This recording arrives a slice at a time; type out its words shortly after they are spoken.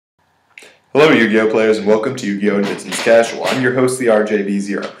Hello Yu-Gi-Oh players and welcome to Yu-Gi-Oh! Business Casual. I'm your host, the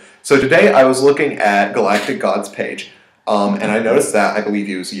RJB0. So today I was looking at Galactic God's page, and I noticed that, I believe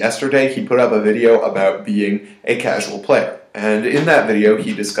it was yesterday, he put up a video about being a casual player. And in that video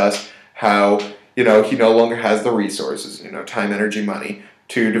he discussed how, he no longer has the resources, time, energy, money,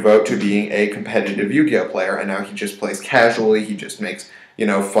 to devote to being a competitive Yu-Gi-Oh! Player, and now he just plays casually, he just makes,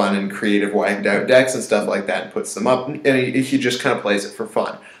 fun and creative wiped out decks and stuff like that and puts them up, and he just kind of plays it for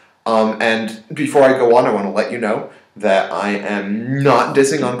fun. And before I go on, I want to let you know that I am not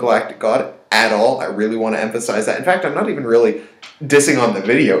dissing on Galactic God at all. I really want to emphasize that. In fact, I'm not even really dissing on the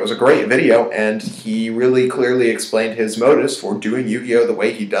video. It was a great video, and he really clearly explained his motives for doing Yu-Gi-Oh! The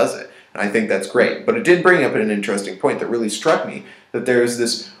way he does it. And I think that's great. But it did bring up an interesting point that really struck me, that there's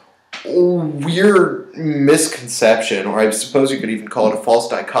this weird misconception, or I suppose you could even call it a false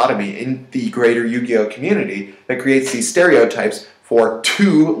dichotomy, in the greater Yu-Gi-Oh! Community that creates these stereotypes for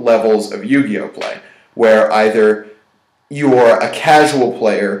two levels of Yu-Gi-Oh! Play, where either you're a casual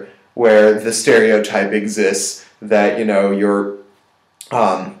player, where the stereotype exists that, you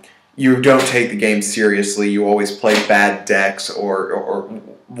don't take the game seriously, you always play bad decks or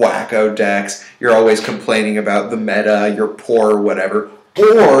wacko decks, you're always complaining about the meta, you're poor or whatever,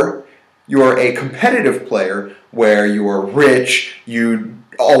 or you're a competitive player where you're rich,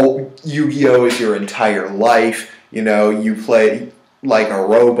 Yu-Gi-Oh! Is your entire life, you play like a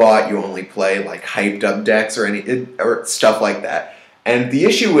robot, you only play like hyped up decks or stuff like that. And the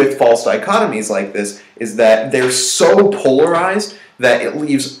issue with false dichotomies like this is that they're so polarized that it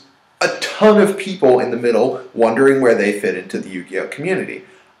leaves a ton of people in the middle wondering where they fit into the Yu-Gi-Oh! Community.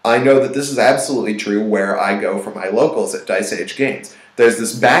 I know that this is absolutely true where I go for my locals at Dice Age Games. There's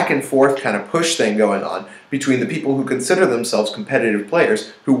this back and forth kind of push thing going on between the people who consider themselves competitive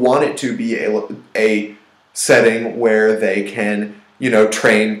players, who want it to be a setting where they can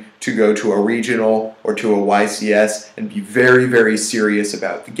train to go to a regional or to a YCS and be very, very serious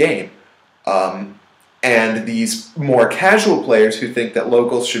about the game. And these more casual players who think that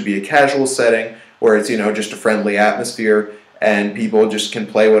locals should be a casual setting where it's, just a friendly atmosphere and people just can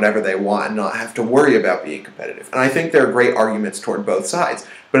play whatever they want and not have to worry about being competitive. And I think there are great arguments toward both sides.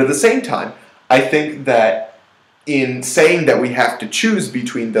 But at the same time, I think that in saying that we have to choose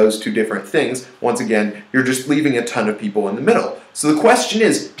between those two different things, once again, you're just leaving a ton of people in the middle. So the question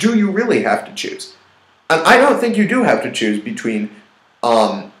is, do you really have to choose? And I don't think you do have to choose between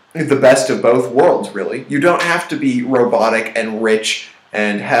the best of both worlds, really. You don't have to be robotic and rich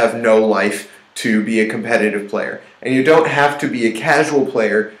and have no life to be a competitive player. And you don't have to be a casual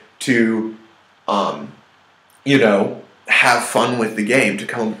player to, have fun with the game, to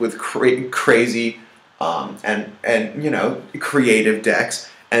come up with crazy and creative decks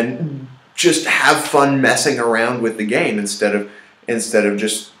and just have fun messing around with the game instead of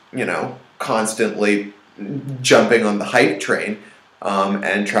just constantly jumping on the hype train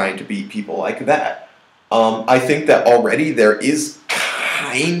and trying to beat people like that. I think that already there is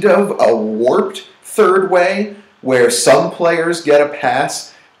kind of a warped third way where some players get a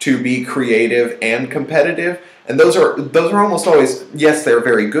pass to be creative and competitive. And those are almost always, yes, they're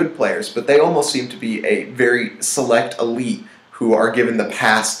very good players, but they almost seem to be a very select elite who are given the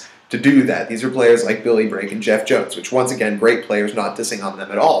pass to do that. These are players like Billy Brake and Jeff Jones, which once again, great players, not dissing on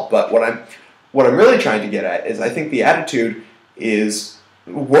them at all. But what I'm really trying to get at is I think the attitude is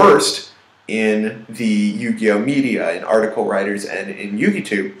worst in the Yu-Gi-Oh! Media, in article writers, and in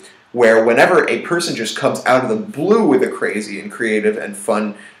Yugitube, where whenever a person just comes out of the blue with a crazy and creative and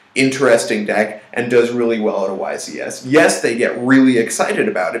fun interesting deck and does really well at a YCS. Yes, they get really excited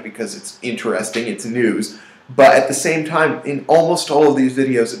about it because it's interesting, it's news, but at the same time, in almost all of these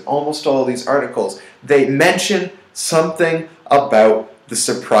videos, in almost all of these articles, they mention something about the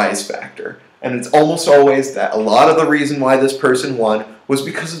surprise factor. And it's almost always that a lot of the reason why this person won was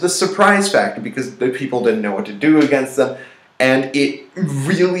because of the surprise factor, because the people didn't know what to do against them, and it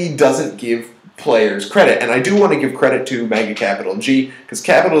really doesn't give players credit. And I do want to give credit to Mega Capital G, because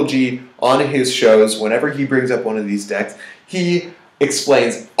Capital G, on his shows, whenever he brings up one of these decks, he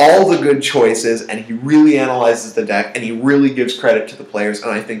explains all the good choices, and he really analyzes the deck, and he really gives credit to the players,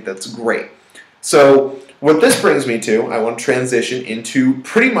 and I think that's great. So what this brings me to, I want to transition into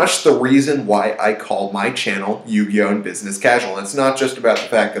pretty much the reason why I call my channel Yu-Gi-Oh! And Business Casual. And it's not just about the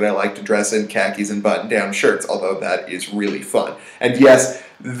fact that I like to dress in khakis and button-down shirts, although that is really fun. And yes,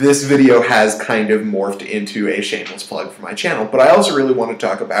 this video has kind of morphed into a shameless plug for my channel, but I also really want to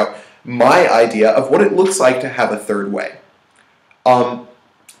talk about my idea of what it looks like to have a third way.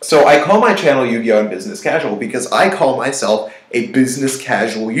 So I call my channel Yu-Gi-Oh! And Business Casual because I call myself a business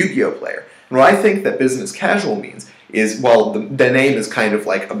casual Yu-Gi-Oh! Player. And what I think that business casual means is, well, the name is kind of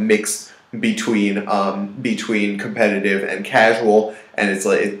like a mix between competitive and casual, and it's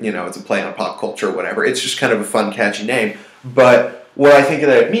like, you know, it's a play on pop culture or whatever. It's just kind of a fun, catchy name. But what I think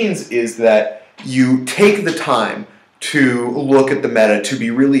that it means is that you take the time to look at the meta, to be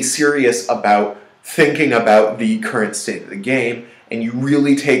really serious about thinking about the current state of the game, and you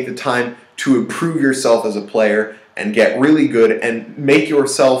really take the time to improve yourself as a player and get really good and make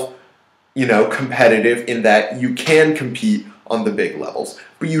yourself, you know, competitive in that you can compete on the big levels,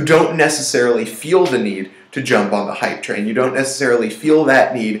 but you don't necessarily feel the need to jump on the hype train. You don't necessarily feel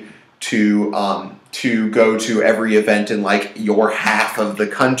that need to go to every event in like your half of the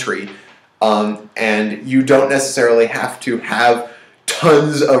country, and you don't necessarily have to have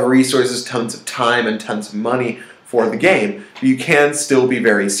tons of resources, tons of time, and tons of money for the game. But you can still be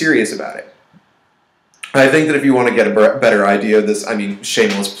very serious about it. I think that if you want to get a better idea of this, I mean,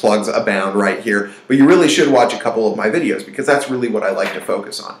 shameless plugs abound right here, but you really should watch a couple of my videos, because that's really what I like to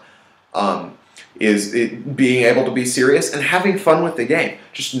focus on, is being able to be serious and having fun with the game,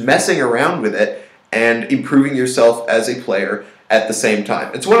 just messing around with it and improving yourself as a player at the same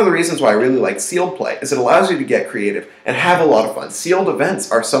time. It's one of the reasons why I really like sealed play, is it allows you to get creative and have a lot of fun. Sealed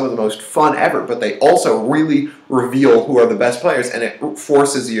events are some of the most fun ever, but they also really reveal who are the best players, and it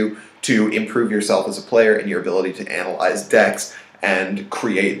forces you to improve yourself as a player and your ability to analyze decks and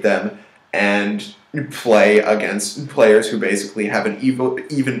create them and play against players who basically have an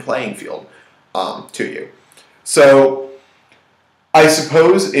even playing field to you. So I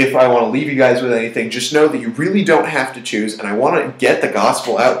suppose if I want to leave you guys with anything, just know that you really don't have to choose, and I want to get the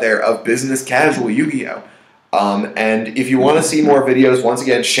gospel out there of business casual Yu-Gi-Oh! And if you want to see more videos, once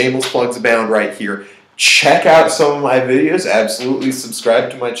again, shameless plugs abound right here. Check out some of my videos. Absolutely subscribe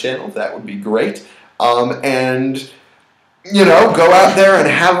to my channel. That would be great. And, you know, go out there and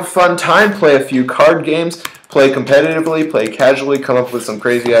have a fun time. Play a few card games. Play competitively. Play casually. Come up with some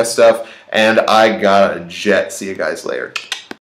crazy-ass stuff. And I got a jet. See you guys later.